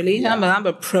 necessarily. Yeah. I'm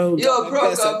a pro. You're pro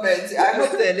person. government. I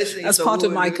hope they're listening. As to part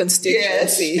of all my you.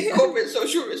 constituency. Yes, corporate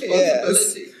social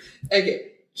responsibility. Okay,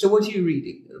 so what are you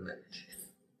reading at the moment?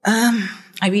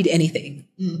 I read anything,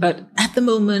 but at the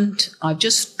moment, I've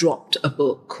just dropped a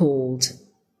book called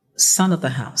Son of the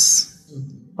House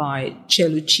by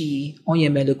Cheluchi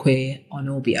Onyemelukwe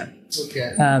Onobia.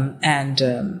 Okay. And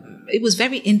it was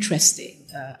very interesting.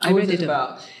 I What read was it it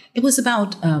about? It was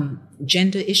about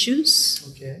gender issues,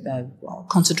 Okay.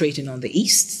 concentrating on the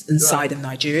east and side of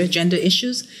Nigeria, gender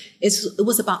issues. It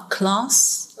was about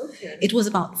class. Okay. It was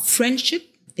about friendship.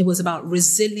 It was about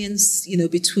resilience,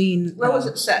 between... Where was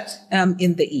it set?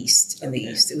 In the East. In the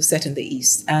East. It was set in the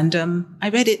East. And I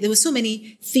read it. There were so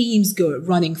many themes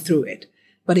running through it.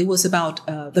 But it was about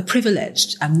the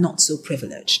privileged and not so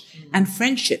privileged. And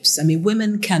friendships. I mean,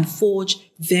 women can forge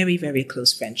very, very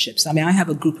close friendships. I mean, I have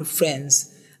a group of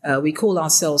friends. We call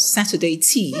ourselves Saturday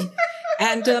Tea.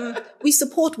 And we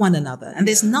support one another. And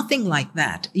there's nothing like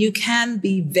that. You can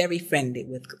be very friendly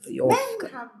with your... Men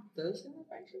have those in the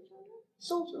friendships,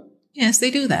 sort of. Yes,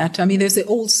 they do that. I mean, there's the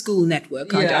old school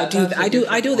network. Yeah, I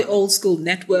do the one. old school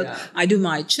network. Yeah. I do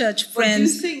my church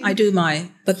friends.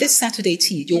 But this Saturday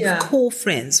Tea, your core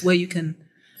friends where you can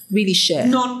really share.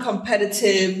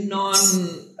 Non-competitive,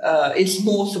 it's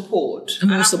more support.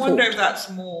 More and support. I wonder if that's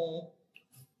more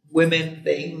women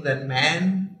thing than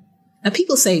men. And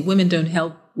people say women don't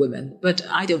help women, but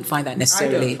I don't find that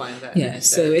necessarily. I don't find that Yeah,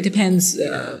 necessarily. so it depends.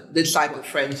 The type of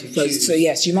friends you So, choose. so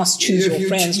yes, you must choose If your you-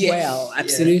 friends yes, well. yes.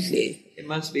 Absolutely. It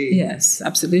must be Yes,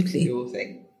 absolutely. your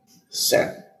thing.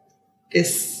 So,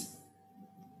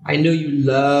 I know you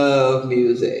love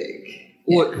music.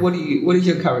 What is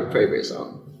your current favorite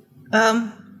song?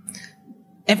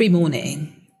 Every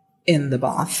morning in the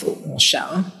bath or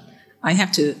shower, I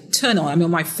have to turn on, I'm on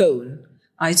my phone,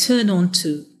 I turn on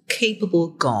to Capable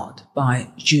God by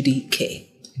Judy Kay.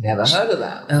 Never heard of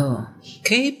that. Oh,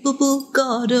 Capable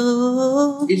God,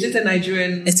 oh. Is it a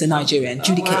Nigerian? It's a Nigerian,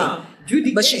 Judy wow. Kay.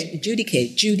 Judy But Kay. she's Judy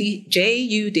Kay, Judy,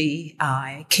 Judikay.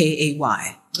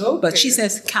 Okay. But she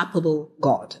says capable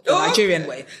God, the Okay. Nigerian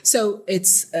way. So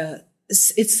it's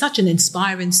such an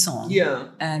inspiring song. Yeah.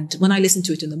 And when I listen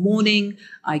to it in the morning,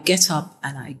 I get up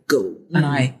and I go and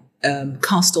I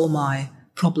cast all my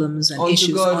problems and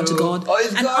issues onto God. Oh,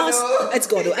 it's and God. it's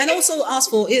God. And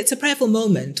also it's a prayerful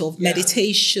moment of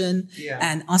meditation Yeah.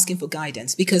 and asking for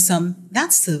guidance, because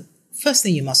that's the first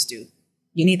thing you must do.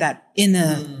 You need that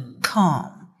inner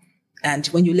calm. And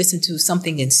when you listen to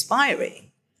something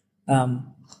inspiring,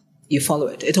 you follow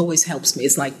it. It always helps me.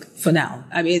 It's like, for now,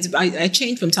 I mean, I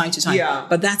change from time to time,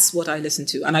 but that's what I listen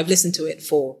to. And I've listened to it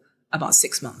for about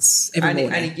 6 months, every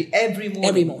morning. Every morning.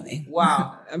 Every morning.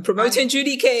 Wow. I'm promoting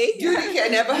Judy Kay. Judy Kay, I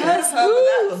never heard of her,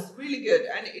 but that's really good.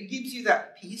 And it gives you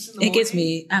that peace in the morning. It gives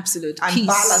me absolute and peace.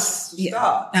 ballast to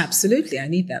start. Absolutely. I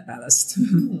need that ballast.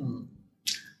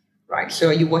 Right. So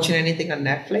are you watching anything on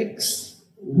Netflix?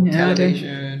 Or Yeah,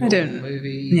 television? I don't. Or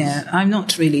movies? Yeah, I'm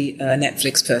not really a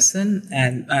Netflix person,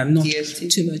 and I'm not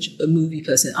DST? too much a movie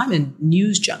person. I'm a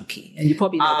news junkie, and you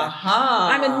probably know that.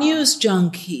 I'm a news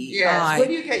junkie. Yes. Where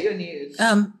do you get your news?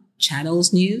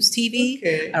 Channels News TV,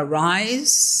 Okay.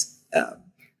 Arise,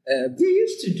 You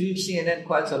used to do CNN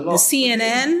quite a lot.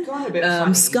 CNN, Gone a bit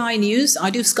funny. Sky News. I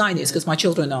do Sky News because my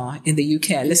children are in the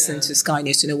UK. I listen to Sky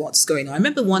News to know what's going on. I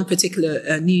remember one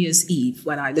particular New Year's Eve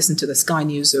when I listened to the Sky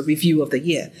News review of the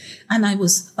year, and I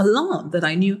was alarmed that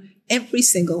I knew every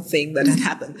single thing that had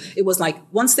happened. It was like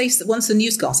once the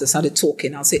newscaster started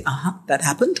talking, I'll say, that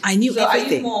happened. I knew So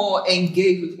everything. are you more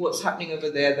engaged with what's happening over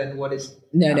there than what is...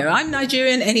 No, I'm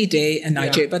Nigerian any day and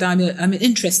Nigeria, but I'm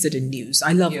interested in news.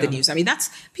 I love the news. I mean,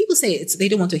 people say they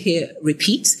don't want to hear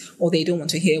repeats or they don't want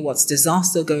to hear what's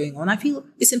disaster going on. I feel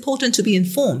it's important to be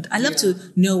informed. I love to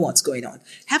know what's going on.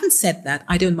 Having said that,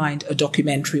 I don't mind a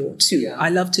documentary or two. Yeah. I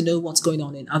love to know what's going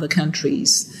on in other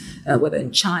countries, whether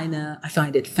in China. I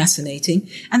find it fascinating.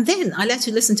 And then I like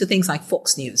to listen to things like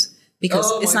Fox News.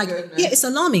 Because it's like, goodness. it's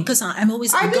alarming because I'm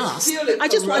always I aghast. just feel it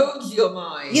corrodes your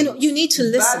mind. You need to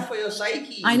listen. Bad for your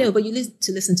psyche. I know, but you need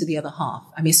to listen to the other half.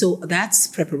 I mean, so that's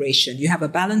preparation. You have a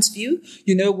balanced view.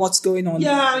 You know what's going on.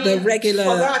 The regular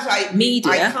For that,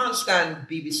 media. I can't stand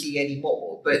BBC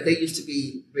anymore, but they used to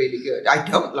be really good. I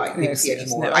don't like BBC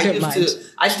anymore. No, I don't mind.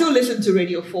 I still listen to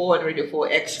Radio 4 and Radio 4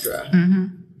 Extra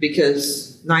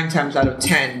because 9 times out of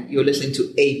 10, you're listening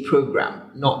to a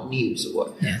program, not news or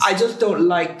what. Yes. I just don't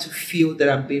like to feel that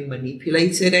I'm being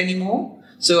manipulated anymore.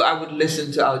 So I would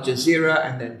listen to Al Jazeera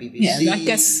and then BBC. Yeah,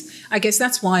 I guess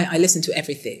that's why I listen to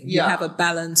everything. You Yeah. have a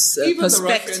balanced Even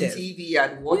perspective. the Russian TV,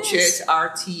 I'd watch it,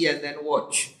 RT, and then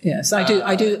watch. Yes, I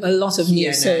do a lot of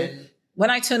news. So CNN. when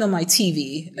I turn on my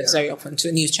TV, it's very often to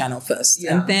a news channel first.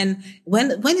 Yeah. And then when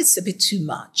it's a bit too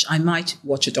much, I might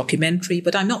watch a documentary,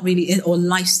 but I'm not really or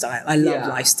lifestyle. I love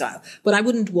lifestyle, but I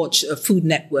wouldn't watch a Food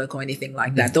Network or anything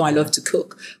like that, though I love to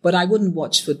cook, but I wouldn't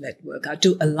watch Food Network. I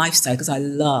do a lifestyle because I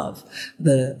love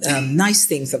the nice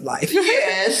things of life.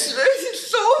 Yes,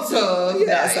 sort of.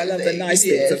 Yes, I love the nice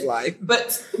things of life.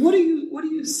 But what do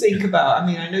you think about? I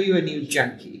mean, I know you're a news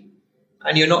junkie,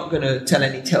 and you're not going to tell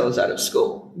any tales out of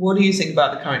school. What do you think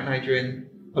about the current Nigerian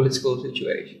political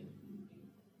situation?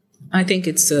 I think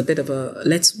it's a bit of a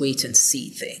let's wait and see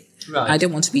thing. Right. I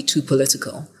don't want to be too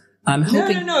political. I'm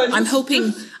hoping. No, I'm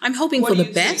hoping what for do the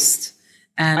you best.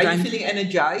 And Are you I'm feeling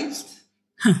energized?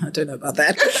 I don't know about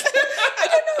that. I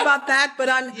don't know about that, but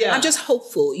I'm just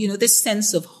hopeful. You know, this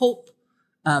sense of hope,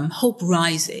 hope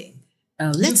rising.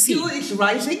 Let's see. You feel it's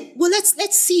rising? Well,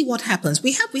 let's see what happens.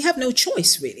 We have no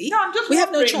choice really. No, I'm just we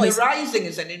have no wondering, choice. the rising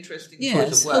is an interesting choice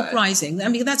Yes, of word. hope rising. I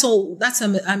mean, that's all.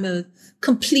 I'm a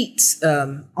complete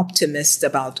optimist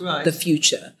about the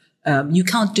future. You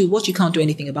can't do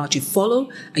anything about. You follow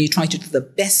and you try to do the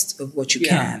best of what you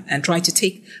can and try to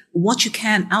take what you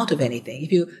can out of anything.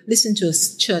 If you listen to a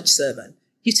church sermon,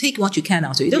 you take what you can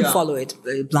out of it. You don't follow it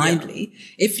blindly.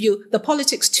 If the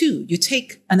politics too, you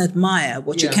take and admire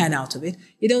what you can out of it.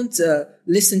 You don't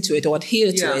listen to it or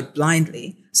adhere to it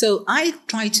blindly. So I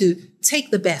try to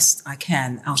take the best I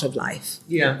can out of life.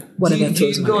 Yeah. Whatever do you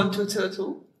throws my go way. on Twitter at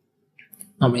all?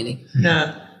 Not really.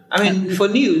 No. I mean, for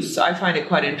news, I find it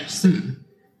quite interesting.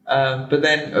 But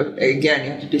then, again,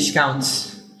 you have to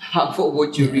discount half of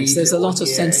what you read. There's a lot of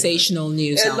hear. sensational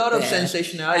news out there. A lot of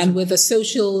sensational. And with the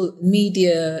social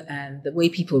media and the way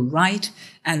people write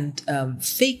and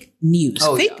fake news.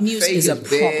 Fake news is a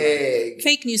problem. Big.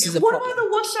 Fake news is a what problem. about the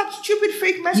WhatsApp stupid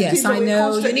fake messages? Yes, I that we know. You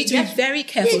constantly need to be get? very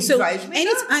careful. It So, drives me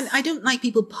nuts. and I don't like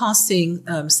people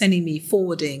sending me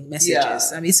forwarding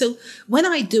messages. Yeah. I mean, so when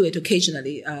I do it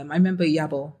occasionally, I remember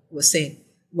Yabo was saying,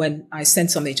 when I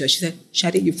sent something to her, she said,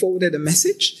 Shadi, you forwarded a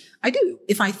message? I do.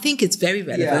 If I think it's very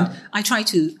relevant, I try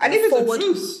to and if forward. it's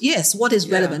the truth. Yes, what is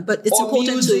relevant, but it's Or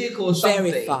important music to or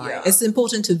something, verify. yeah. It's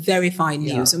important to verify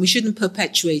news, and we shouldn't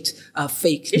perpetuate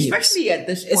fake news. Especially at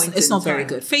this point It's in not very time.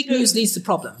 good. Fake news leads to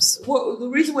problems. Well, the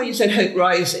reason why you said hope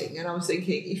rising, and I was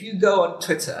thinking, if you go on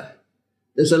Twitter,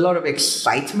 there's a lot of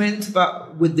excitement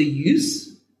with the youth,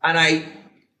 and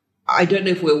I don't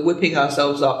know if we're whipping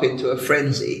ourselves up into a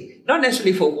frenzy, not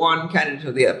necessarily for one candidate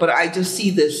or the other, but I just see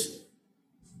this,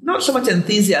 not so much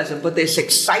enthusiasm, but there's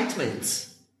excitement.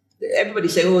 Everybody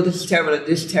say, oh, this is terrible,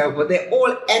 this is terrible, but they're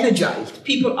all energized.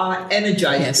 People are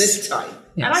energized this time.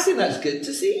 Yes. And I think that's good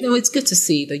to see. No, it's good to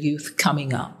see the youth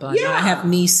coming up. I have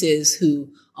nieces who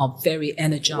are very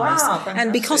energized. Wow,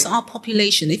 and because our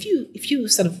population, if you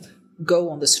sort of go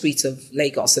on the streets of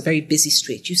Lagos, a very busy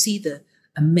street, you see the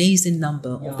amazing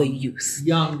number of the youth.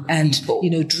 Young and,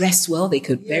 people. dress well. They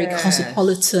could very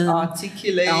cosmopolitan,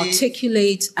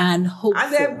 articulate and hopeful.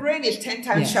 And their brain is 10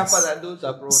 times sharper than those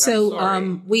abroad.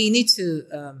 So we need to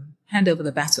hand over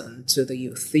the baton to the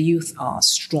youth. The youth are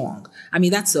strong. I mean,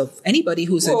 that's of anybody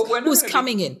who's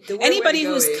coming in. Anybody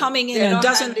who's coming in and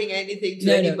doesn't handing anything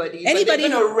to anybody. Anybody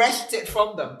they're going to wrest it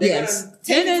from them. They're going to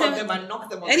take it from them and knock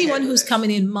them on the Anyone head who's with it.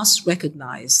 coming in must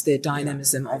recognize the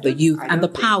dynamism of the youth and the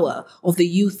power of the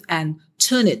youth and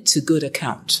turn it to good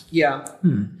account. Yeah.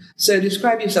 So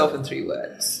describe yourself in 3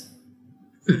 words.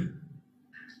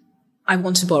 I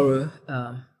want to borrow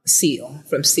Seal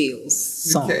from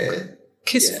Seal's song. Okay.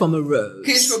 Kiss from a Rose.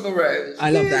 Kiss from a Rose. I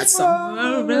love that song.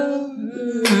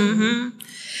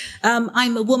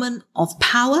 I'm a woman of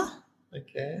power.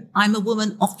 Okay. I'm a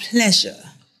woman of pleasure.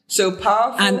 So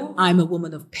powerful. And I'm a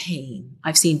woman of pain.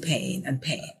 I've seen pain and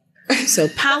pain. So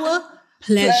power,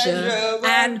 pleasure,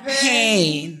 and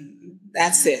pain.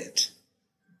 That's it.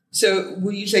 So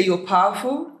would you say you're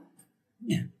powerful?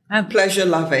 Yeah. Pleasure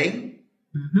loving.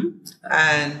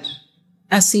 And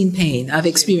I've seen pain. I've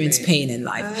experienced pain in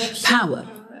life. Power.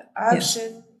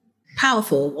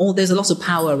 Powerful. There's a lot of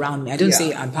power around me. I don't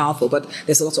say I'm powerful, but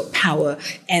there's a lot of power,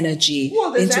 energy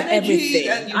into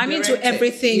everything. I'm into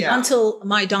everything until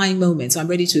my dying moments. I'm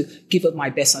ready to give up my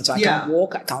best until I can't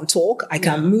walk, I can't talk, I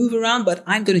can't move around, but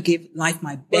I'm going to give life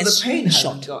my best the pain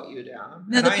shot. hasn't got you down.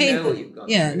 No, the pain.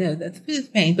 The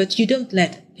pain, but you don't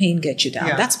let pain get you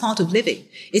down. That's part of living.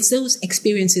 It's those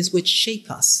experiences which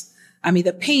shape us. I mean,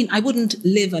 the pain, I wouldn't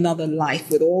live another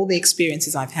life with all the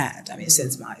experiences I've had. I mean,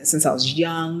 since I was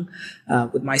young,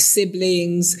 with my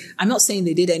siblings. I'm not saying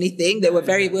they did anything. They were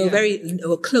very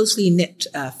closely knit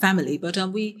family, but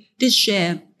we did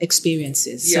share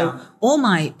experiences. Yeah. So all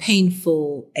my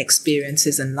painful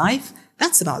experiences in life,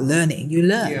 that's about learning. You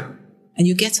learn and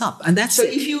you get up, and that's so.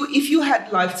 it. If you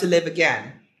had life to live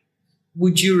again,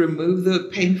 would you remove the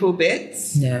painful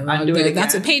bits? No, and do it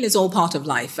again? Pain is all part of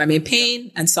life. I mean,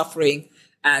 pain and suffering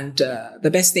and the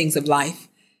best things of life.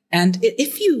 And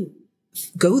if you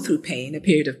go through pain, a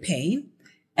period of pain,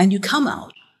 and you come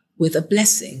out with a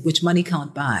blessing which money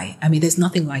can't buy, I mean, there's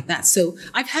nothing like that. So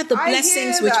I've had the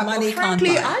blessings which money can't buy.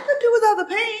 I could do without the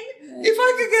pain. If I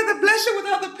could get the blessing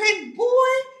without the pain,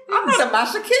 boy, I'm not a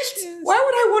masochist. Yes. Why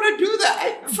would I want to do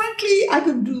that? Frankly,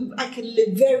 I can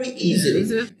live very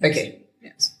easily. Okay.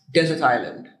 Yes. Desert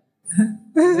Island.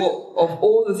 Of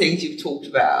all the things you've talked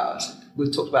about,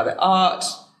 we've talked about the art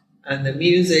and the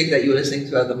music that you're listening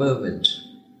to at the moment.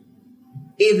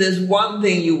 If there's one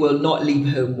thing you will not leave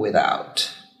home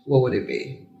without, what would it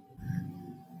be?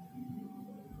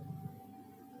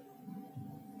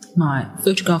 My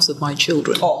photographs of my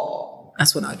children. Oh.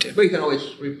 That's what I do. But you can always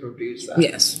reproduce that.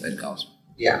 Yes, photographs.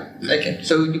 Yeah. Okay.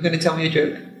 So you're going to tell me a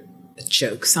joke?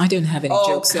 Jokes. I don't have any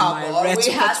jokes in my repertoire.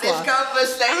 We had this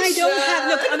conversation. I don't have.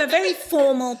 Look, I'm a very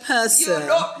formal person.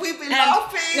 We've been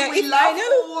laughing. We laugh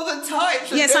all the time.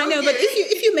 So yes, I know. But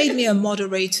if you made me a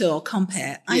moderator or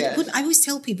compere, I always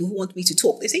tell people who want me to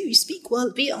talk. They say you speak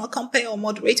well, be a compere or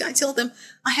moderator. I tell them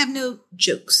I have no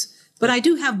jokes, but I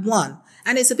do have one.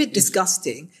 And it's a bit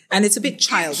disgusting and it's a bit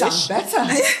childish. Sounds better.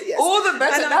 Yes. All the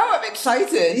better. Now I'm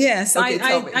excited. Yes, okay,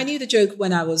 I knew the joke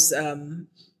when I was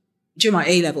during my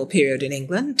A-level period in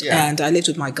England, and I lived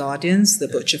with my guardians, the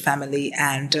Butcher family,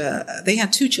 and they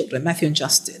had two children, Matthew and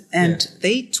Justin, and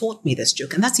they taught me this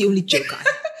joke, and that's the only joke I have.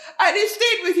 And it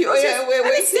stayed with you.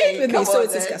 It stayed with me, so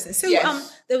it's disgusting. So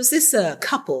there was this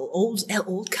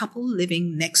old couple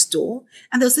living next door,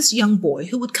 and there was this young boy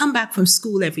who would come back from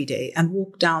school every day and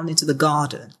walk down into the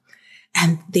garden,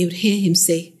 and they would hear him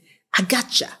say, I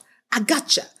gotcha,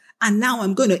 and now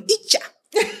I'm going to eat ya.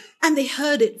 And they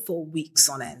heard it for weeks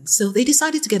on end. So they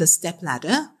decided to get a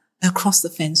stepladder across the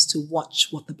fence to watch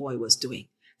what the boy was doing.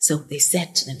 So they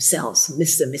said to themselves,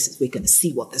 Mr. and Mrs., we're going to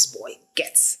see what this boy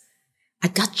gets. I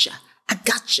gotcha.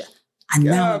 And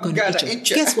now I'm going to eat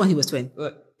you. Guess what he was doing?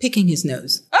 What? Picking his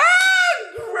nose. Ah,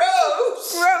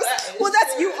 gross.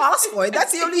 That's you asked for it.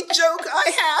 That's the only joke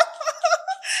I have.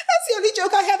 That's the only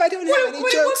joke I have. I don't have any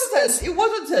jokes. It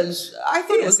wasn't as I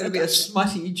thought it was going to be a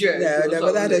smutty joke. No,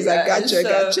 but that is I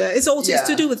gotcha. It's all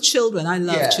to do with children. I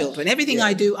love children. Everything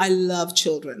I do, I love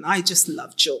children. I just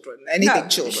love children. Anything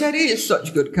children. Shadi is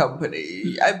such good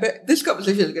company. I bet this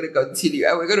conversation is going to continue,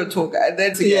 and we're going to talk, and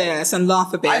then yes, and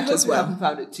laugh a bit as well. I haven't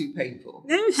found it too painful.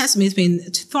 No, it hasn't. It's been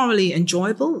thoroughly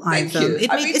enjoyable. Thank you.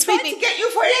 It's made me get you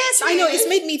for yes, I know. It's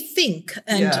made me think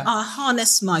and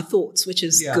harness my thoughts, which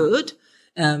is good.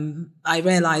 I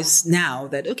realize now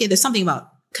that, there's something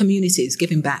about communities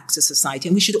giving back to society,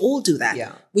 and we should all do that.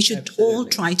 Yeah, we should all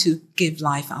try to give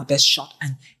life our best shot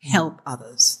and help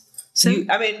others. So,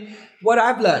 what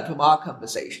I've learned from our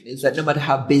conversation is that no matter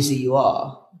how busy you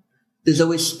are, there's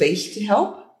always space to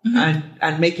help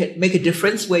and make a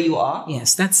difference where you are.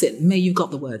 Yes, that's it. You've got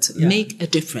the words. Yeah. Make a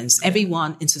difference.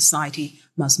 Everyone in society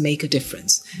must make a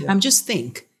difference. Yeah. Just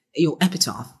think, your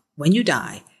epitaph, when you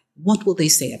die, what will they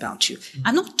say about you?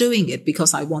 I'm not doing it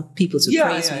because I want people to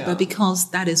praise me, but because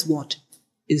that is what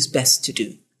is best to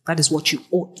do. That is what you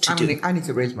ought to do. I need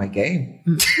to raise my game.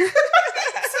 I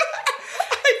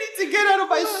need to get out of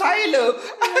my silo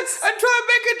and try and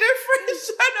make a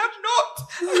difference. And I'm not.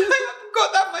 I haven't got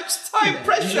that much time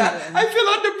pressure. I feel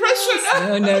under pressure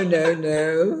now.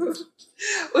 No.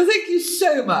 Well, thank you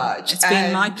so much. It's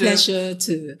been my pleasure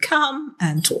to come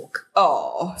and talk.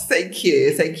 Oh, thank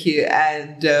you.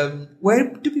 And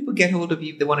where do people get hold of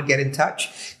you if they want to get in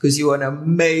touch? Because you're an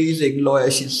amazing lawyer.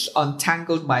 She's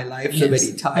untangled my life so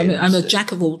many times. I'm a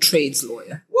jack of all trades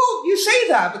lawyer. Well, you say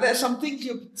that, but there's some things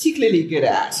you're particularly good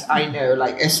at. I know,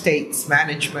 like estates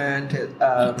management,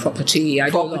 property.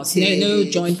 I do lots. No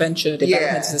joint venture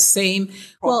development is the same. Property.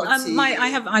 Well,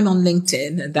 I'm on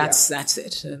LinkedIn, and that's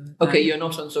it. Okay, you're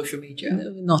not on social media. No,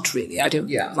 not really. I don't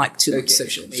like too much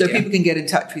social media. So people can get in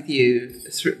touch with you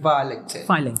via LinkedIn.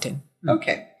 Via LinkedIn.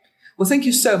 Okay. Well, thank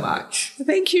you so much.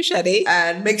 Thank you, Shadi.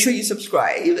 And make sure you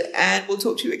subscribe, and we'll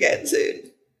talk to you again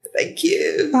soon. Thank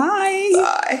you. Bye.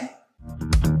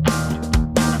 Bye.